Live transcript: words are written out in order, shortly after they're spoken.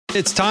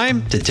It's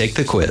time to take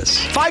the quiz.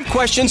 5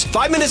 questions,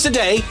 5 minutes a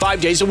day,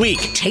 5 days a week.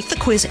 Take the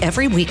quiz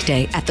every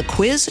weekday at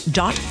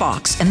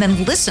thequiz.fox and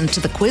then listen to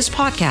the quiz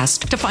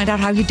podcast to find out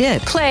how you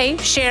did. Play,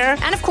 share,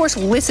 and of course,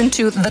 listen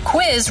to The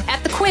Quiz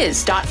at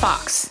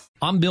thequiz.fox.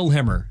 I'm Bill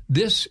Hemmer.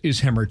 This is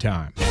Hemmer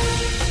Time.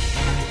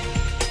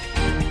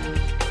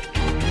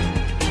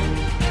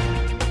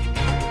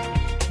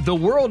 The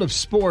world of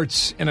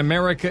sports in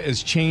America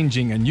is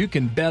changing, and you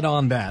can bet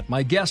on that.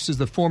 My guest is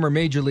the former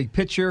Major League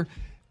pitcher,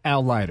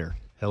 Al Leiter.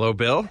 Hello,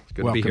 Bill.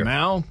 Good to be here. Welcome,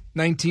 Al.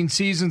 19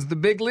 seasons, the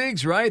big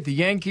leagues, right? The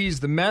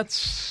Yankees, the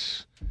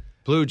Mets.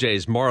 Blue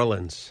Jays,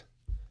 Marlins.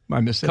 Am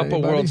I missing Couple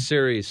anybody? World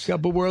Series.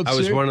 Couple World I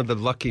Series. was one of the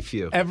lucky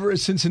few. Ever a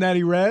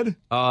Cincinnati Red?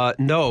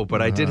 No,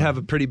 but I did have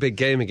a pretty big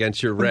game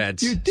against your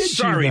Reds. You did.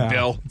 Sorry,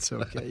 Bill. It's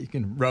okay. You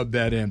can rub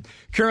that in.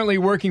 Currently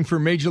working for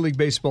Major League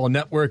Baseball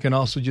Network and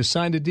also just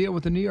signed a deal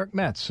with the New York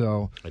Mets.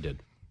 So I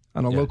did.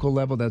 On a local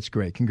level, that's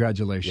great.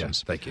 Congratulations.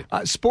 Yes, thank you.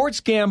 Sports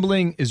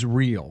gambling is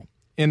real,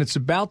 and it's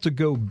about to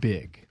go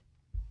big.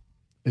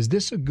 Is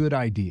this a good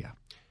idea?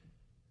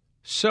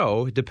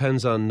 So it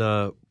depends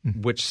on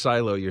which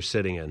silo you're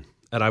sitting in.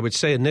 And I would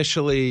say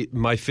initially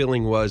my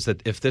feeling was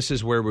that if this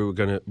is where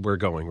we're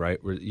going, right?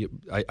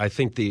 I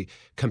think the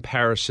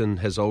comparison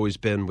has always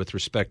been with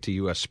respect to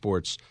U.S.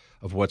 sports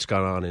of what's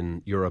gone on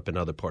in Europe and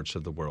other parts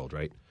of the world,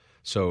 right?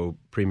 So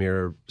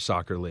Premier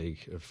Soccer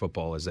League,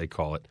 football as they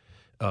call it,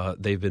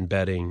 they've been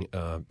betting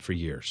for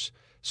years.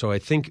 So I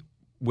think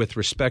with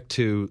respect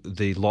to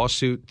the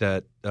lawsuit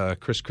that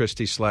Chris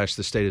Christie /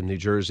 the state of New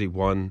Jersey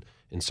won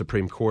in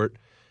Supreme Court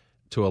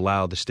to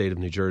allow the state of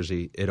New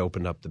Jersey, it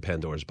opened up the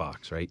Pandora's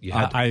box, right?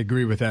 I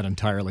agree with that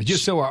entirely.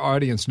 Just so our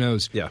audience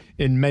knows,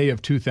 in May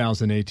of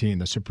 2018,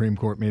 the Supreme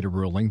Court made a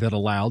ruling that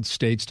allowed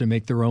states to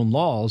make their own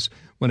laws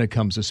when it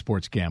comes to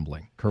sports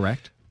gambling,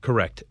 correct?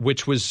 Correct,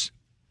 which was,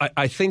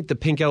 I think, the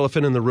pink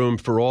elephant in the room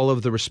for all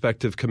of the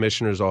respective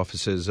commissioners'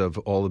 offices of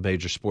all the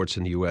major sports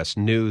in the U.S.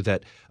 knew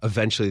that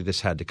eventually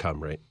this had to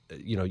come, right?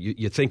 You know,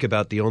 you think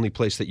about the only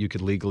place that you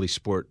could legally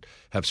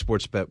have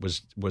sports bet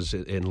was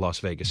in Las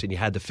Vegas, and you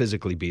had to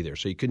physically be there.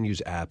 So you couldn't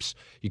use apps.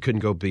 You couldn't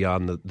go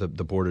beyond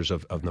the borders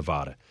of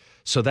Nevada.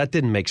 So that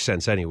didn't make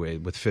sense anyway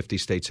with 50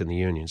 states in the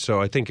union.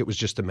 So I think it was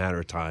just a matter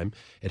of time.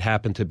 It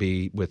happened to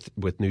be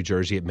with New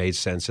Jersey. It made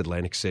sense.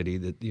 Atlantic City,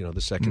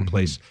 the second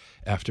place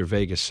after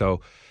Vegas.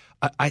 So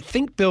I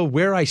think, Bill,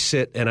 where I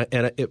sit, and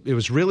it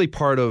was really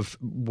part of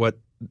what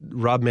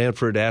Rob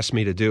Manfred asked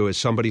me to do as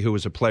somebody who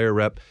was a player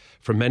rep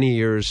for many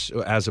years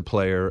as a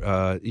player,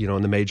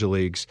 in the major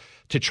leagues,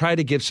 to try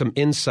to give some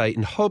insight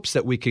in hopes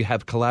that we could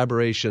have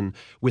collaboration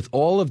with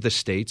all of the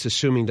states,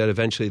 assuming that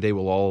eventually they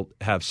will all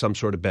have some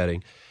sort of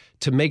betting,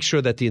 to make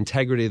sure that the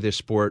integrity of this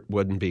sport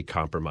wouldn't be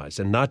compromised.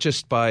 And not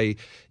just by,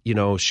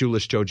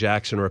 Shoeless Joe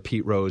Jackson or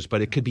Pete Rose,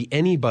 but it could be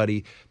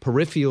anybody,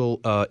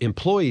 peripheral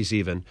employees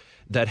even,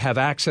 that have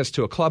access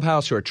to a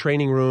clubhouse or a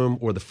training room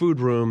or the food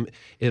room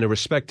in a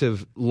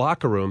respective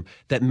locker room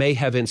that may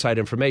have inside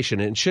information.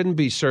 And it shouldn't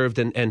be served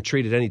and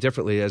treated any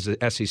differently as the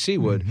SEC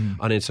would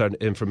on inside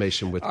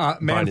information with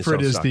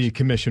Manfred is the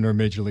commissioner of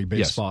Major League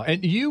Baseball. Yes.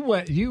 And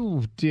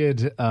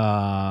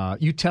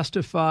you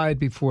testified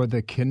before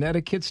the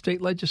Connecticut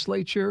state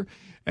legislature,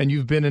 and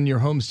you've been in your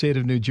home state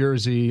of New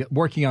Jersey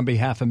working on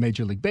behalf of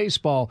Major League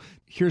Baseball.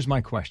 Here's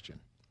my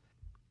question.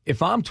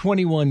 If I'm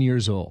 21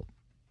 years old,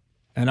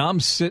 and I'm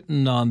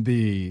sitting on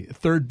the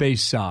third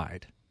base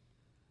side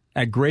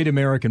at Great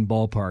American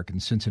Ballpark in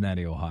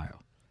Cincinnati, Ohio,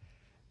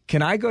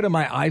 can I go to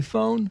my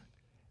iPhone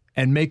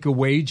and make a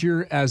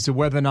wager as to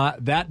whether or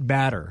not that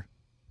batter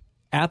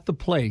at the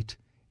plate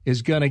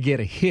is going to get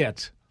a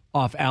hit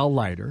off Al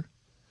Leiter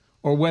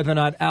or whether or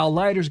not Al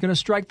Leiter is going to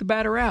strike the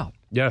batter out?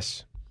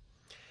 Yes.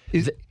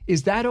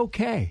 Is that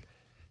okay?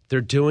 They're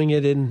doing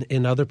it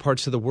in other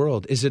parts of the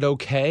world. Is it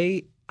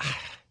okay?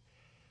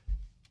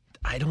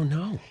 I don't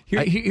know.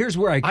 Here's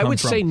where I come from. I would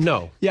say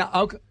no. Yeah,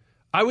 okay.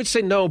 I would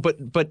say no, but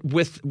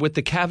with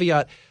the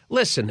caveat,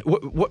 listen,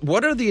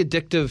 what are the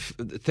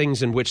addictive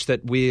things in which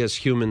that we as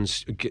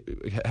humans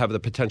have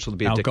the potential to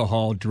be addicted?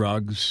 Alcohol,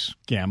 drugs,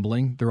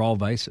 gambling, they're all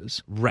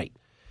vices. Right.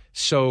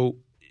 So,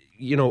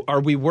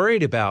 are we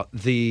worried about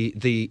the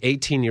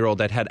 18-year-old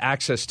that had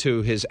access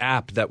to his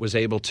app that was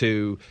able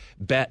to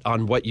bet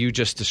on what you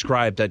just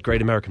described at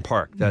Great American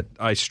Park, that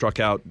I struck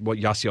out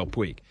Yasiel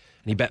Puig,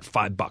 and he bet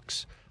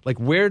 $5? Like,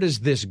 where does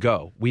this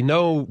go? We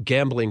know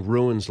gambling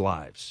ruins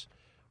lives.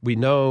 We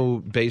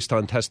know, based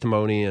on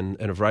testimony and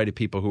a variety of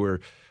people who are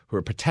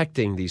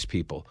protecting these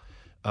people.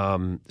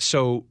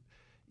 So,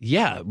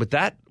 yeah, with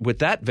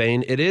that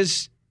vein, it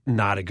is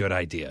not a good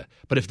idea.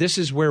 But if this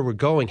is where we're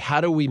going, how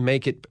do we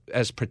make it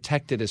as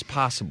protected as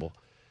possible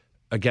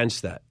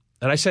against that?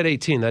 And I said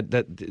 18. That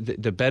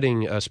the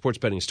betting, sports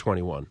betting, is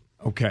 21.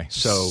 Okay.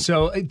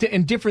 So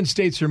and different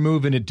states are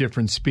moving at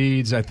different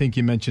speeds. I think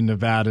you mentioned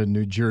Nevada,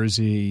 New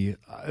Jersey.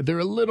 They're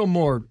a little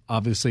more,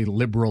 obviously,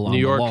 liberal on New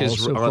York the law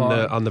is so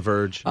on the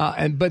verge.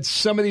 But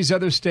some of these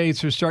other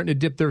states are starting to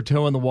dip their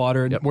toe in the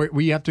water. Yep.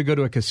 Where you have to go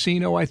to a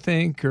casino, I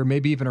think, or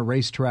maybe even a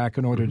racetrack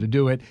in order to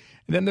do it.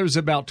 And then there's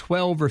about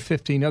 12 or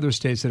 15 other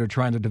states that are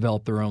trying to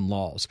develop their own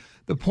laws.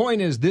 The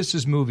point is, this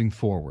is moving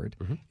forward.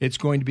 Mm-hmm. It's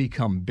going to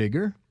become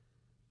bigger.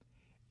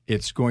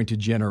 It's going to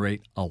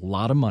generate a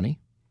lot of money.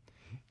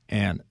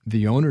 And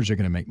the owners are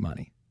going to make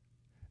money.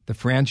 The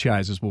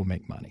franchises will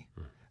make money.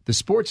 The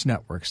sports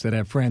networks that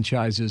have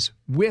franchises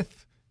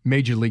with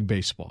Major League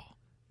Baseball,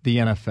 the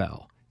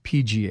NFL,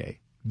 PGA,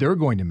 they're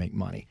going to make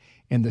money.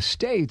 And the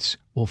states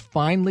will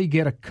finally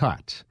get a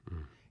cut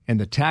in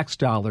the tax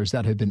dollars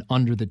that have been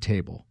under the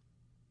table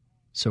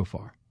so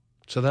far.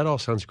 So that all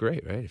sounds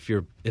great, right? If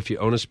you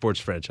own a sports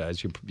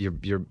franchise,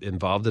 you're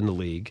involved in the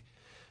league.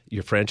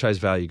 Your franchise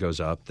value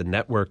goes up. The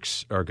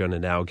networks are going to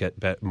now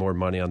get more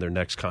money on their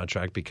next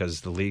contract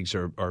because the leagues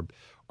are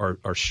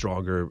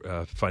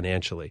stronger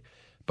financially.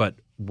 But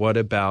what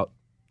about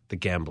the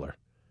gambler?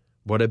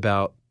 What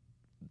about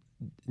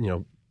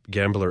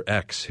gambler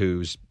X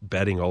who's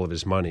betting all of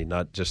his money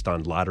not just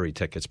on lottery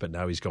tickets, but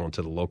now he's going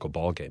to the local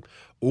ball game?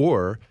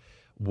 Or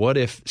what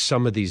if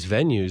some of these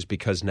venues,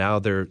 because now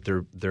they're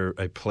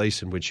a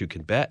place in which you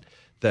can bet,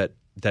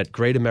 that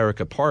Great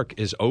America Park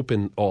is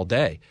open all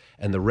day,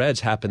 and the Reds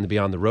happen to be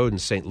on the road in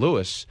St.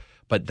 Louis,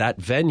 but that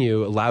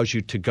venue allows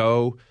you to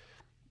go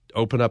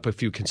open up a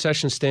few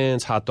concession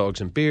stands, hot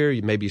dogs and beer.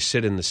 You maybe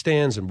sit in the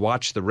stands and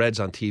watch the Reds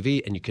on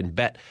TV, and you can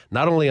bet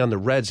not only on the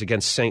Reds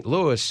against St.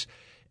 Louis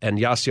and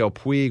Yasiel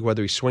Puig,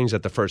 whether he swings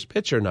at the first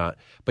pitch or not,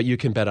 but you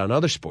can bet on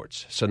other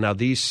sports. So now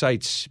these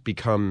sites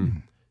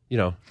become,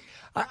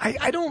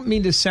 I don't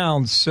mean to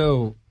sound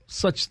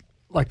such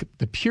like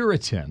the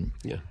Puritan.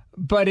 Yeah.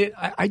 But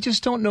I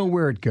just don't know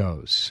where it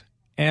goes.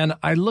 And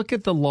I look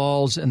at the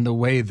laws and the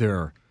way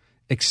they're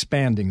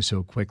expanding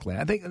so quickly.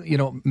 I think,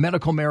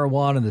 medical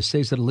marijuana and the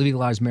states that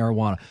legalize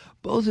marijuana,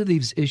 both of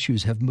these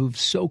issues have moved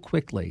so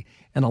quickly.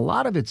 And a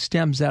lot of it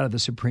stems out of the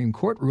Supreme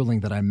Court ruling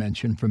that I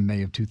mentioned from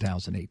May of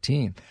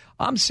 2018.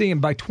 I'm seeing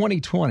by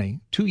 2020,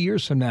 2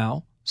 years from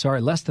now,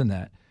 less than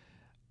that,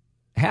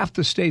 half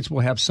the states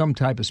will have some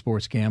type of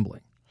sports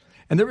gambling.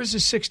 And there was a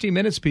 60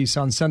 Minutes piece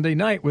on Sunday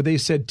night where they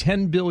said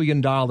 $10 billion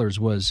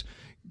was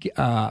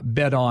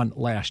bet on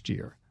last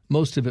year.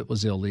 Most of it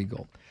was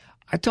illegal.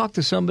 I talked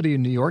to somebody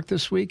in New York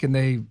this week, and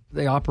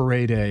they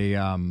operate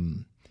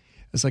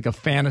it's like a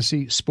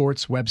fantasy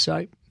sports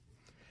website.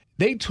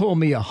 They told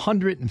me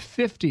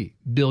 $150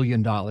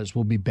 billion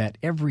will be bet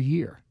every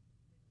year,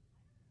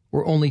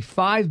 where only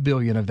 $5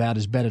 billion of that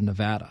is bet in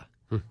Nevada,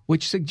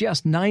 which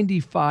suggests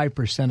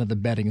 95% of the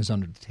betting is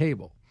under the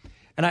table.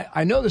 And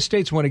I know the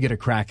states want to get a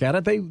crack at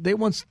it. They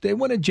want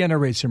to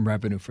generate some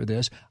revenue for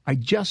this. I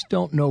just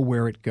don't know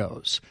where it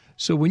goes.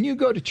 So when you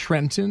go to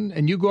Trenton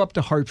and you go up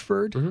to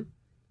Hartford,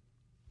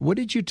 what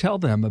did you tell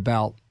them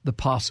about the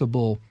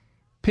possible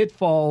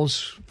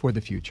pitfalls for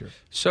the future?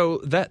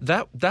 So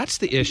that's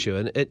the issue.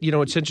 And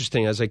it's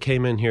interesting. As I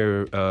came in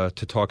here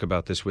to talk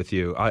about this with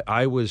you,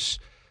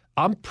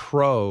 I'm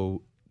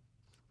pro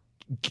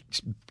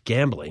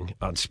gambling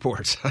on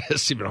sports.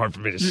 It's even hard for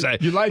me to say.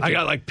 You like I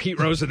got like Pete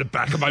Rose in the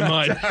back of my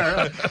mind.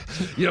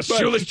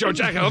 Shoeless Joe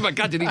Jack. Oh my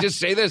God, did he just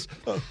say this?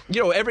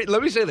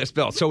 Let me say this,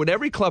 Bill. So in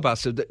every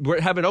clubhouse,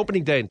 we're having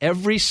opening day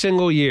every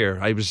single year.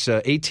 I was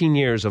 18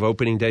 years of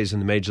opening days in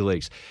the major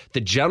leagues. The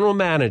general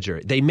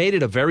manager, they made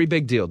it a very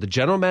big deal. The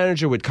general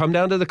manager would come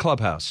down to the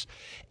clubhouse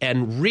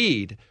and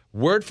read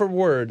word for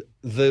word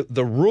the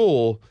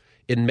rule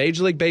in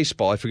Major League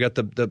Baseball. I forget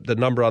the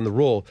number on the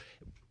rule.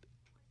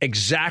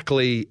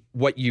 Exactly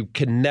what you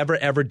can never,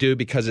 ever do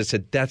because it's a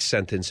death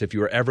sentence if you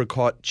were ever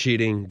caught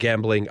cheating,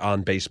 gambling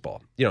on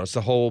baseball. It's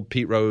the whole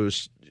Pete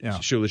Rose,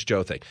 Shoeless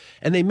Joe thing.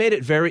 And they made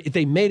it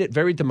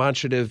very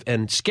demonstrative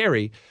and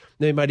scary.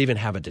 They might even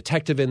have a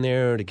detective in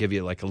there to give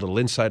you like a little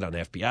insight on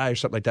FBI or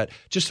something like that,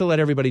 just to let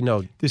everybody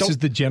know. This is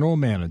the general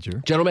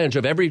manager. General manager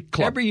of every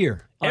club. Every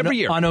year.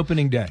 On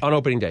opening day. On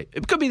opening day.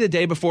 It could be the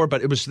day before,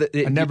 but it was...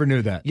 I never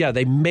knew that. Yeah,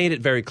 they made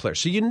it very clear.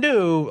 So you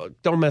knew,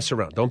 don't mess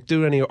around. Don't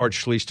do any Art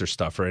Schlichter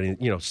stuff or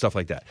any, stuff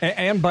like that.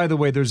 And by the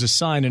way, there's a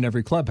sign in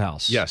every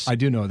clubhouse. Yes. I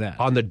do know that.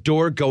 On the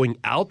door going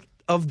out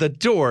of the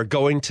door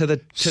going to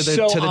the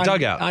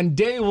dugout. On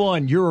day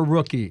one, you're a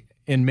rookie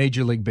in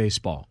Major League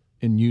Baseball,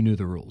 and you knew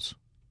the rules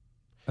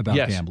about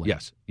gambling.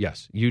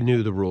 Yes. You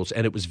knew the rules,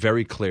 and it was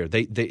very clear.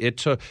 It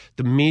took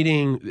the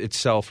meeting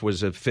itself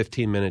was a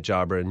 15-minute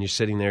jobber, and you're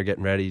sitting there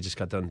getting ready. You just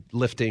got done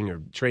lifting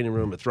or training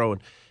room or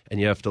throwing, and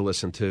you have to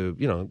listen to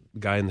the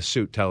guy in the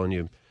suit telling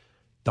you,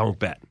 "Don't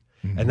bet."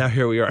 Mm-hmm. And now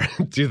here we are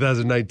in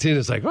 2019.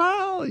 It's like,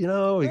 well,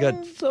 we got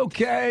it's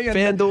okay.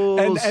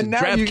 FanDuel and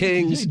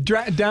DraftKings. You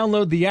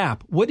download the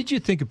app. What did you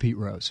think of Pete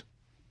Rose?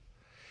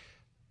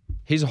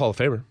 He's a Hall of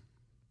Famer.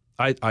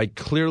 I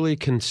clearly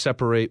can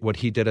separate what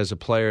he did as a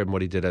player and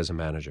what he did as a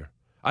manager.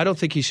 I don't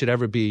think he should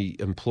ever be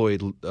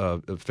employed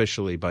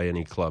officially by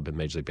any club in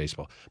Major League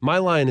Baseball. My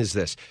line is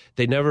this.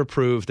 They never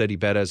proved that he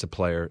bet as a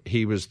player.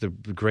 He was the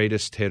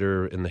greatest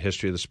hitter in the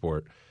history of the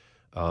sport.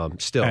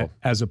 Still.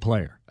 As a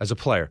player. As a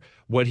player.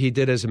 What he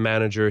did as a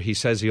manager, he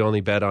says he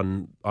only bet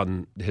on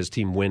his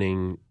team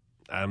winning.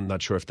 I'm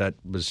not sure if that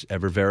was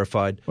ever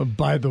verified. Well,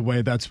 by the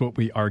way, that's what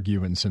we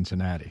argue in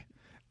Cincinnati.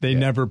 They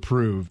never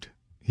proved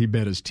he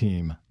bet his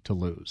team to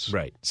lose.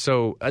 Right.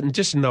 So, and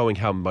just knowing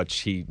how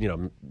much he,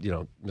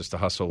 Mr.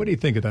 Hustle. What do you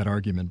think of that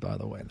argument, by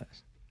the way?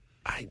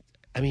 I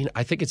mean,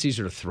 I think it's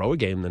easier to throw a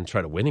game than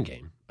try to win a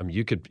game. I mean,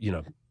 you could,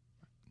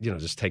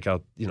 just take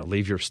out,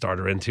 leave your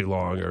starter in too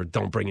long or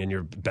don't bring in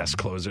your best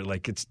closer.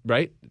 Like, it's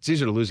right. It's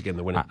easier to lose a game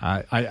than win it.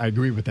 I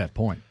agree with that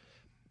point.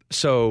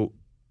 So,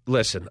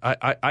 listen,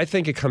 I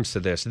think it comes to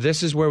this.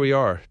 This is where we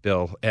are,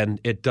 Bill, and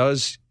it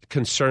does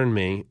concern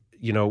me.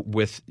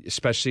 With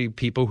especially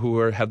people who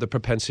have the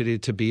propensity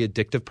to be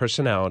addictive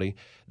personality,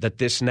 that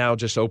this now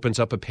just opens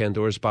up a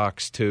Pandora's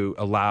box to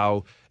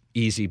allow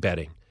easy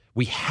betting.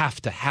 We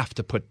have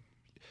to put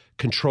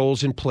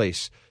controls in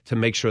place to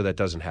make sure that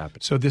doesn't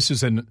happen. So this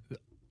is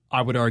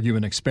I would argue,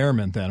 an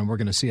experiment then, and we're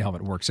going to see how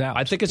it works out.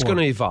 I think it's going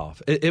to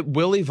evolve. It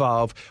will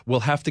evolve.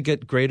 We'll have to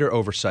get greater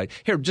oversight.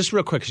 Here, just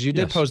real quick, because you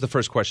did pose the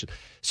first question.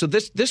 So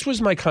this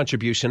was my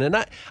contribution, and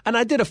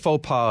I did a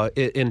faux pas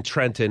in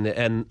Trenton,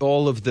 and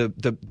all of the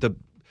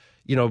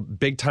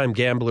big time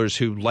gamblers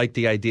who like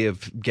the idea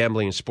of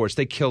gambling in sports,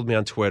 they killed me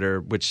on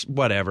Twitter. Which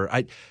whatever.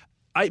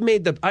 I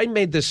made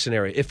this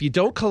scenario. If you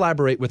don't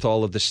collaborate with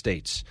all of the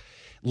states.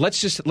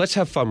 Let's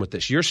have fun with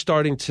this. You're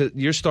starting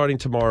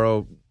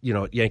tomorrow,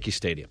 at Yankee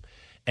Stadium,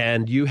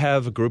 and you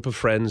have a group of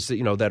friends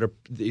that that are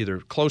either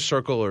close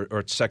circle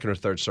or second or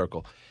third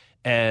circle,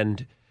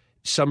 and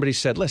somebody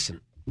said,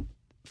 "Listen,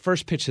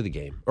 first pitch of the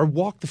game, or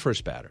walk the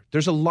first batter.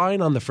 There's a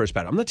line on the first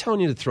batter. I'm not telling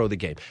you to throw the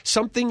game.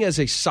 Something as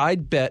a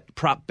side bet,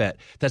 prop bet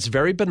that's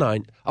very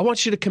benign. I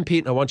want you to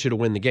compete and I want you to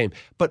win the game,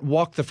 but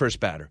walk the first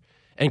batter."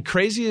 And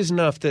crazy is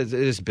enough that it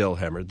is Bill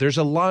Hemmer. There's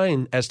a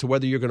line as to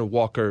whether you're going to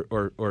walk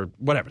or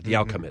whatever the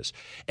outcome is.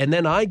 And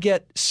then I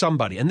get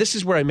somebody, and this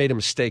is where I made a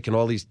mistake, and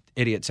all these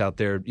idiots out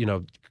there,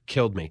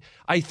 killed me.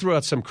 I threw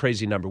out some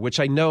crazy number, which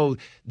I know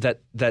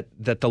that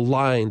the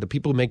line, the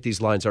people who make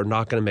these lines are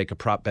not going to make a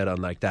prop bet on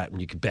like that when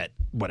you could bet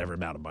whatever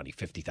amount of money,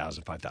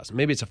 $50,000, $5,000.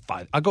 Maybe it's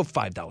I'll go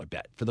 $5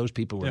 bet for those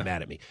people who are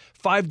mad at me.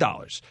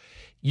 $5.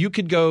 You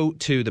could go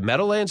to the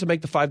Meadowlands and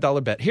make the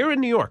 $5 bet. Here in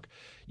New York,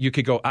 you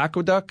could go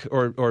Aqueduct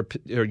or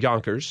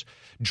Yonkers,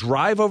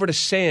 drive over to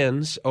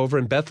Sands over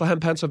in Bethlehem,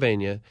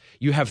 Pennsylvania.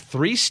 You have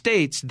 3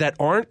 states that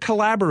aren't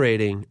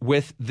collaborating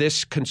with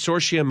this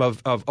consortium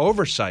of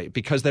oversight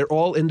because they're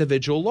all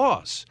individual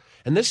laws.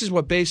 And this is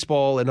what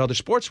baseball and other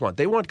sports want.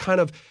 They want kind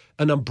of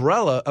an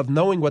umbrella of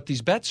knowing what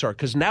these bets are,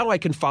 because now I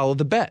can follow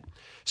the bet.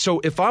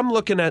 So if I'm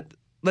looking at,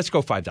 let's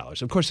go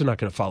 $5. Of course, they're not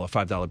going to follow a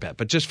 $5 bet,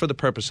 but just for the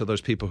purpose of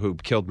those people who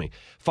killed me,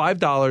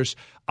 $5.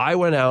 I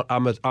went out.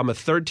 I'm a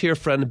third tier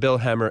friend of Bill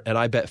Hemmer, and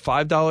I bet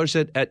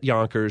 $5 at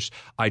Yonkers.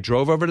 I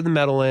drove over to the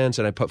Meadowlands,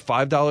 and I put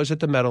 $5 at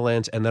the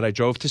Meadowlands, and then I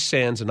drove to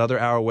Sands another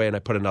hour away, and I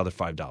put another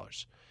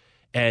 $5.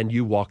 And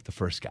you walked the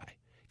first guy.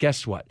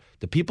 Guess what?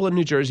 The people in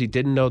New Jersey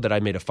didn't know that I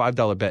made a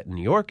 $5 bet in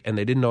New York, and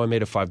they didn't know I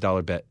made a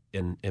 $5 bet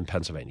in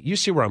Pennsylvania. You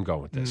see where I'm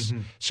going with this.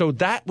 Mm-hmm. So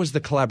that was the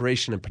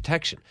collaboration and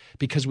protection,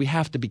 because we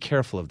have to be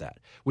careful of that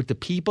with the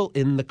people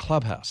in the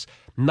clubhouse.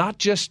 Not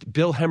just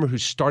Bill Hemmer,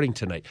 who's starting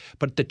tonight,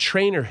 but the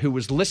trainer who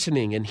was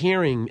listening and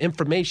hearing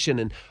information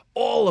and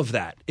all of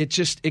that.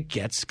 It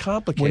gets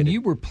complicated. When you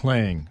were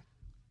playing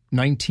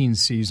 19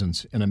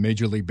 seasons in a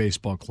Major League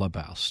Baseball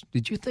clubhouse,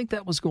 did you think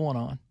that was going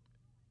on?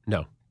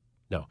 No.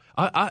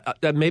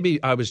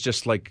 Maybe I was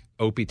just like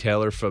Opie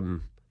Taylor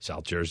from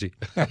South Jersey,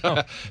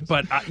 but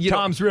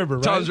Tom's River,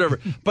 right? Tom's River.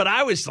 But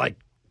I was like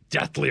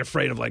deathly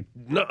afraid of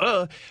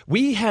nuh-uh.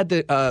 We had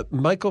the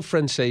Michael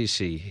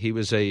Francesi. He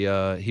was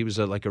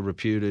like a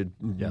reputed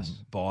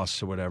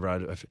boss or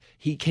whatever.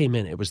 He came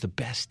in. It was the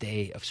best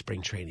day of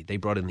spring training. They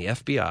brought in the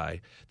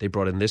FBI. They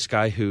brought in this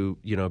guy who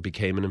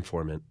became an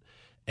informant,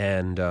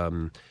 and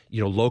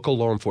local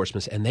law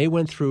enforcement, and they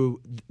went through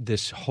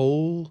this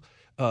whole.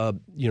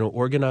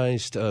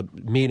 Organized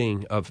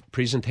meeting of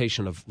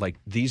presentation of like,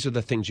 these are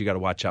the things you got to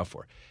watch out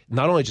for.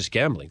 Not only just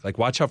gambling, like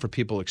watch out for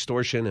people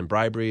extortion and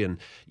bribery, and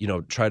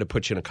try to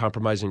put you in a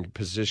compromising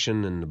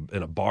position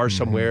in a bar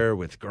somewhere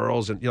with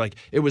girls, and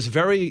it was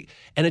very,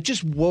 and it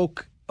just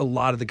woke a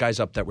lot of the guys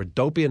up that were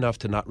dopey enough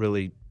to not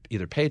really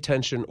either pay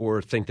attention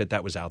or think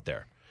that was out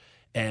there,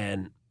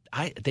 and.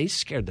 They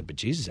scared the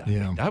bejesus out of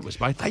me. That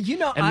was my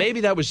thing. And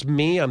maybe that was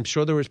me. I'm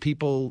sure there was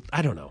people.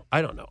 I don't know.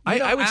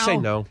 I would say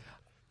no.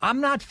 I'm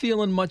not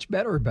feeling much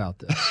better about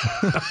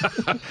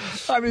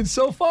this. I mean,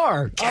 so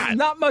far,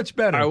 not much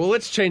better. All right, well,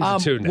 let's change the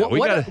tune now.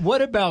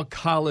 What about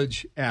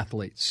college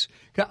athletes?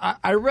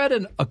 I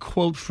read a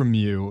quote from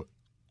you,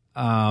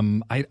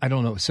 I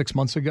don't know, 6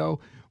 months ago,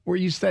 where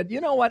you said,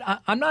 you know what,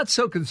 I'm not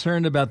so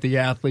concerned about the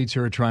athletes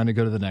who are trying to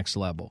go to the next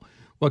level.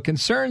 What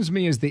concerns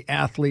me is the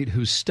athlete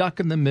who's stuck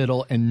in the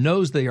middle and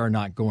knows they are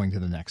not going to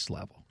the next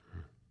level.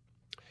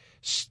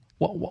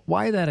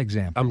 Why that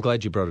example? I'm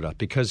glad you brought it up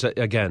because,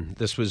 again,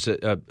 this was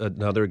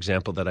another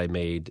example that I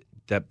made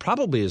that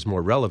probably is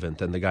more relevant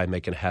than the guy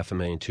making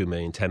 $500,000, $2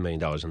 million, $10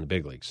 million in the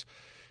big leagues.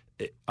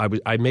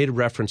 I made a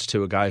reference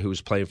to a guy who was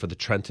playing for the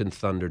Trenton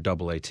Thunder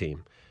AA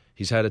team.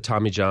 He's had a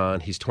Tommy John.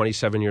 He's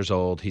 27 years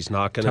old. He's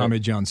not going to Tommy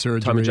John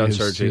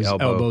surgery. His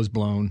elbow's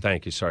blown.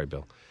 Thank you. Sorry,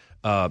 Bill.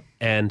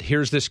 And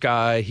here's this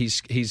guy.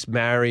 He's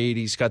married.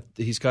 He's got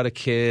a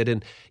kid,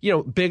 and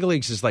big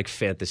leagues is like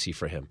fantasy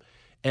for him.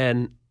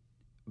 And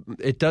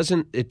it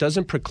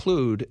doesn't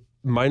preclude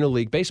minor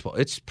league baseball.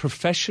 It's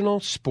professional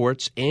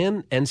sports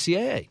and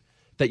NCAA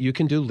that you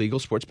can do legal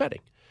sports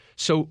betting.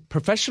 So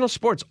professional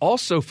sports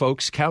also,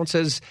 folks, counts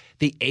as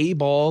the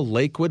A-ball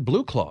Lakewood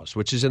Blue Claws,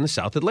 which is in the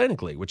South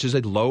Atlantic League, which is a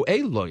low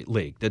A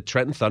league. The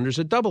Trenton Thunder's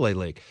a double A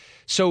league.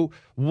 So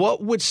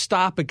what would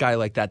stop a guy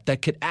like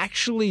that could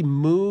actually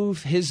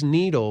move his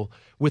needle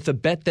with a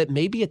bet that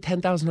maybe a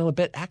 $10,000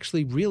 bet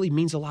actually really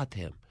means a lot to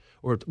him?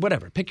 Or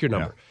whatever, pick your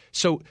number. Yeah.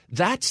 So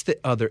that's the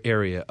other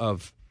area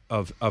of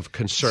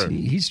concern.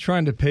 See, he's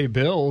trying to pay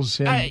bills,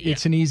 and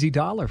it's an easy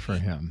dollar for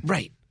him.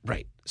 Right.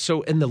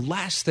 So, and the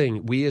last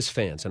thing, we as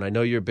fans, and I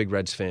know you're a big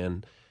Reds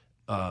fan,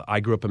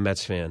 I grew up a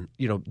Mets fan,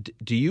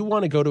 do you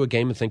want to go to a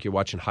game and think you're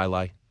watching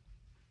Highlight?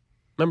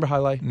 Remember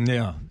Highlight?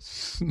 Yeah.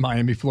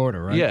 Miami, Florida,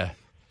 right? Yeah.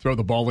 Throw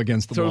the ball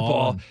against the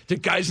wall. The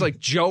guys like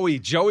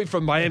Joey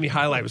from Miami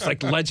Highlight was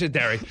like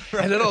legendary.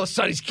 And then all of a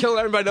sudden he's killing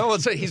everybody. All of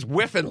a sudden he's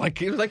whiffing.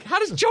 He was like, how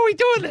does Joey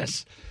doing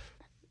this?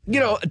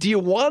 Do you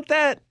want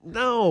that?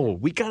 No.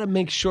 We got to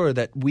make sure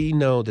that we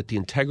know that the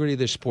integrity of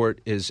the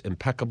sport is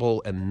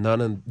impeccable and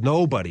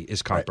nobody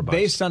is compromised.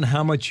 Based on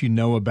how much you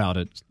know about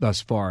it thus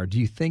far, do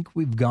you think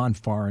we've gone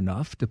far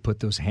enough to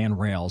put those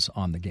handrails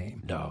on the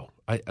game? No.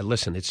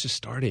 Listen, it's just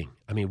starting.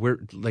 I mean,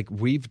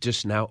 we've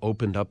just now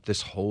opened up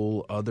this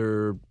whole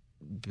other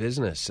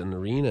business and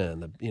arena,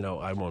 and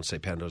I won't say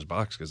Pandora's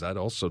box because that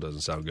also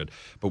doesn't sound good.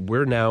 But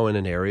we're now in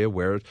an area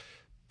where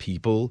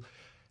people,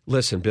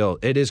 listen, Bill,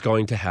 it is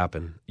going to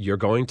happen.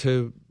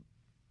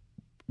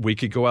 We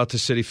could go out to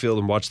Citi Field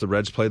and watch the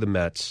Reds play the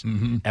Mets,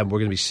 and we're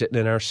going to be sitting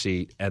in our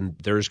seat, and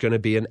there's going to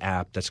be an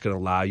app that's going to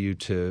allow you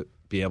to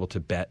be able to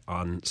bet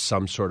on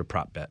some sort of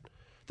prop bet.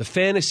 The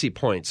fantasy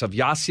points of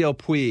Yasiel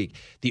Puig,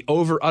 the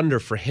over-under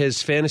for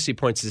his fantasy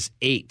points is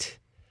 8.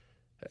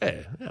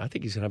 Hey, I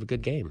think he's going to have a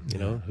good game.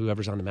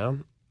 Whoever's on the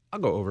mound, I'll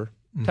go over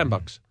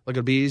 $10.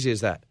 It'll be easy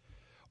as that.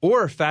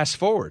 Or fast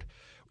forward,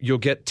 you'll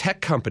get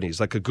tech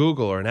companies like a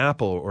Google or an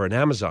Apple or an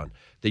Amazon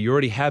that you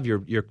already have your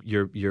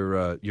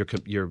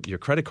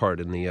credit card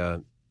in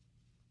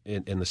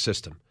the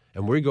system.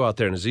 And we go out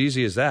there, and as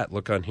easy as that,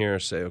 look on here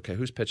and say, okay,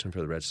 who's pitching for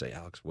the Reds? Say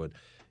Alex Wood.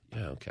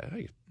 Yeah,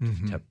 okay.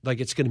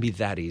 It's going to be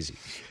that easy.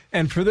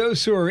 And for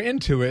those who are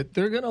into it,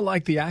 they're going to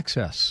like the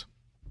access.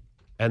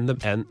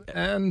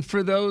 And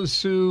for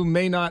those who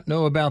may not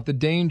know about the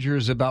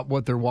dangers about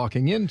what they're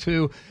walking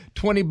into,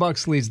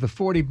 $20 leads to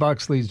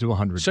 $40 leads to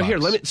 $100. So here,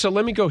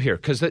 let me go here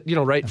because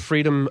right,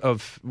 freedom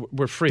of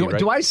we're free. Right?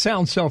 Do I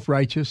sound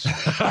self-righteous?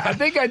 I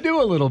think I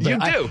do a little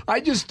bit. You do. I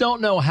just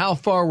don't know how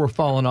far we're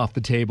falling off the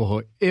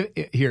table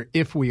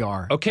if we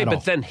are. Okay,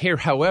 but then here,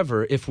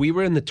 however, if we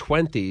were in the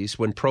 20s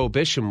when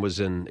Prohibition was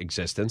in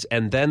existence,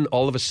 and then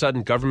all of a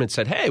sudden government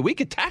said, "Hey, we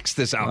could tax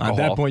this alcohol." At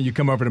that point, you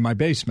come over to my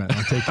basement.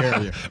 I'll take care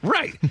of you.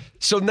 Right.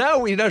 So now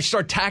we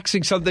start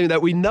taxing something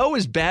that we know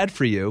is bad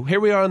for you. Here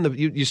we are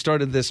you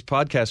started this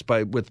podcast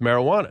with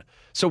marijuana.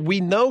 So we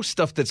know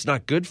stuff that's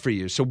not good for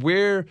you. So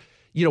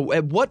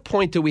at what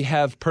point do we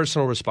have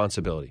personal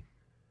responsibility?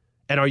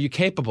 And are you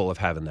capable of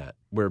having that?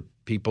 Where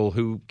people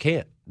who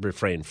can't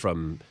refrain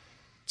from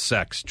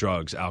sex,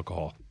 drugs,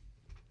 alcohol,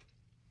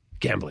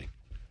 gambling.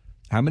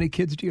 How many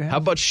kids do you have? How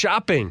about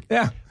shopping?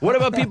 Yeah. What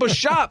about people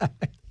shop?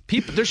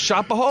 There's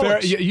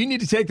shopaholics. You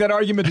need to take that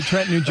argument to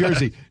Trenton, New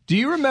Jersey. Do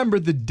you remember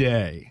the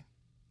day?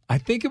 I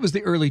think it was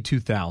the early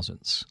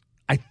 2000s.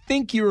 I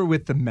think you were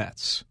with the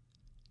Mets.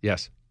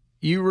 Yes.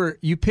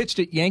 You pitched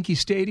at Yankee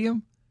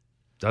Stadium.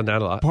 Done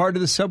that a lot. Part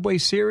of the Subway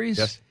Series.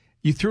 Yes.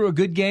 You threw a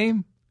good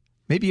game,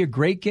 maybe a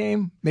great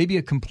game, maybe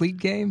a complete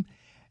game,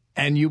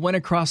 and you went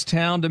across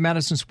town to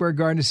Madison Square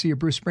Garden to see a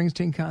Bruce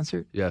Springsteen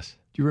concert. Yes.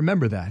 Do you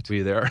remember that? Were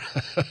you there?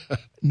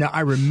 Now,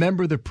 I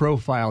remember the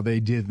profile they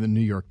did in the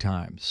New York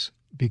Times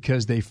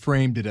because they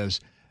framed it as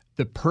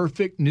the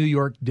perfect New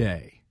York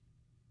day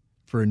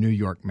for a New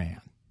York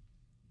man.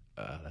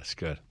 That's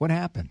good. What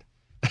happened?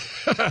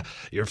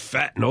 You're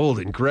fat and old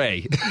and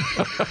gray.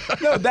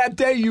 No, that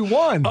day you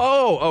won.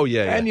 Oh,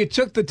 yeah. And you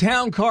took the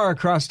town car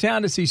across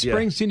town to see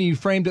Springsteen, and you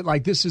framed it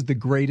like this is the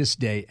greatest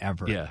day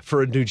ever. Yeah,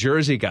 for a New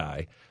Jersey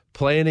guy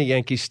playing at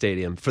Yankee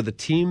Stadium for the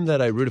team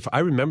that I rooted for. I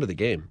remember the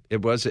game.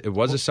 It was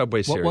a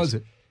Subway Series. What was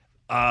it?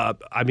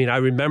 I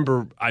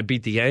remember I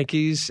beat the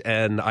Yankees,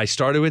 and I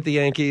started with the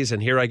Yankees,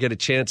 and here I get a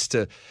chance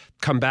to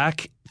come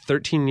back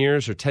 13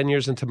 years or 10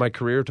 years into my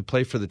career to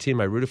play for the team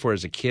I rooted for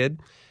as a kid.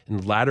 In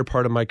the latter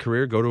part of my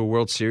career, go to a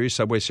World Series,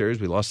 Subway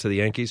Series. We lost to the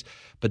Yankees.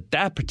 But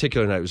that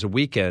particular night was a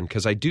weekend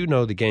because I do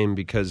know the game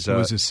because it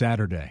was a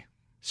Saturday.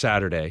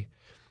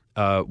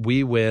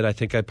 We win. I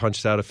think I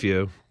punched out a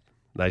few.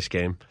 Nice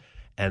game.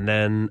 and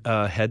then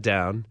head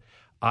down.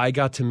 I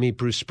got to meet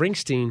Bruce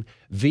Springsteen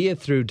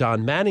through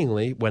Don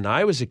Mattingly when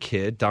I was a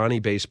kid. Donnie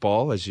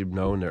Baseball, as you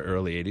know, in the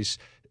early 80s,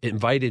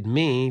 invited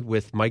me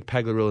with Mike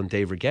Pagliarulo and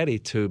Dave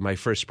Righetti to my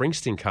first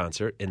Springsteen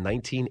concert in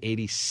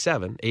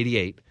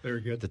 88.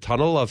 Very good. The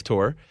Tunnel of Love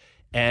Tour.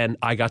 And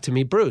I got to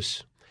meet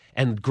Bruce.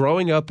 And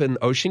growing up in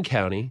Ocean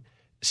County,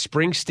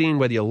 Springsteen,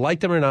 whether you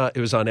liked him or not, it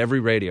was on every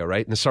radio,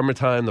 right? In the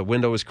summertime, the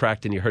window was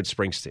cracked and you heard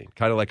Springsteen,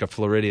 kind of like a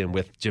Floridian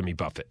with Jimmy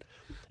Buffett.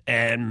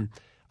 And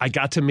I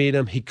got to meet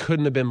him. He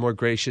couldn't have been more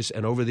gracious.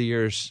 And over the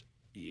years,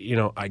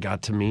 I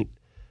got to meet,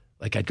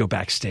 I'd go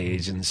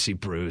backstage and see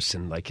Bruce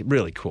and,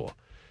 really cool.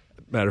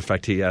 Matter of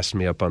fact, he asked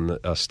me up on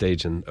the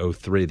stage in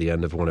 2003, the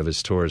end of one of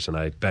his tours, and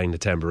I banged the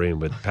tambourine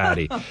with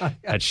Patty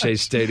at Shea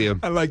Stadium.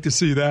 I like to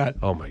see that.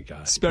 Oh, my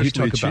God.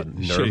 Especially you talk about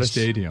Shea nervous.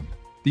 Stadium.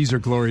 These are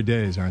glory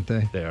days, aren't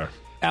they? They are.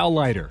 Al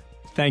Leiter,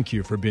 thank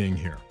you for being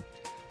here.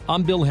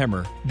 I'm Bill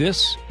Hemmer.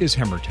 This is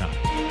Hemmer Time.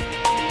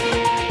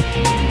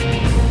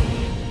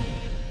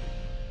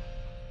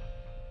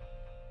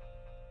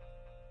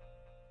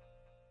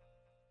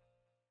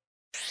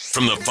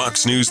 From the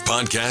Fox News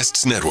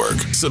Podcasts Network.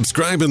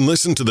 Subscribe and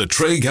listen to the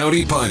Trey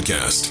Gowdy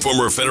Podcast.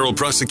 Former federal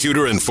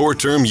prosecutor and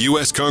 4-term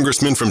U.S.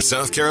 Congressman from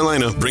South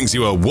Carolina brings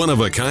you a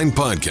one-of-a-kind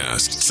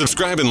podcast.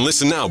 Subscribe and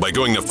listen now by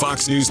going to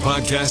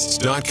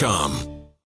foxnewspodcasts.com.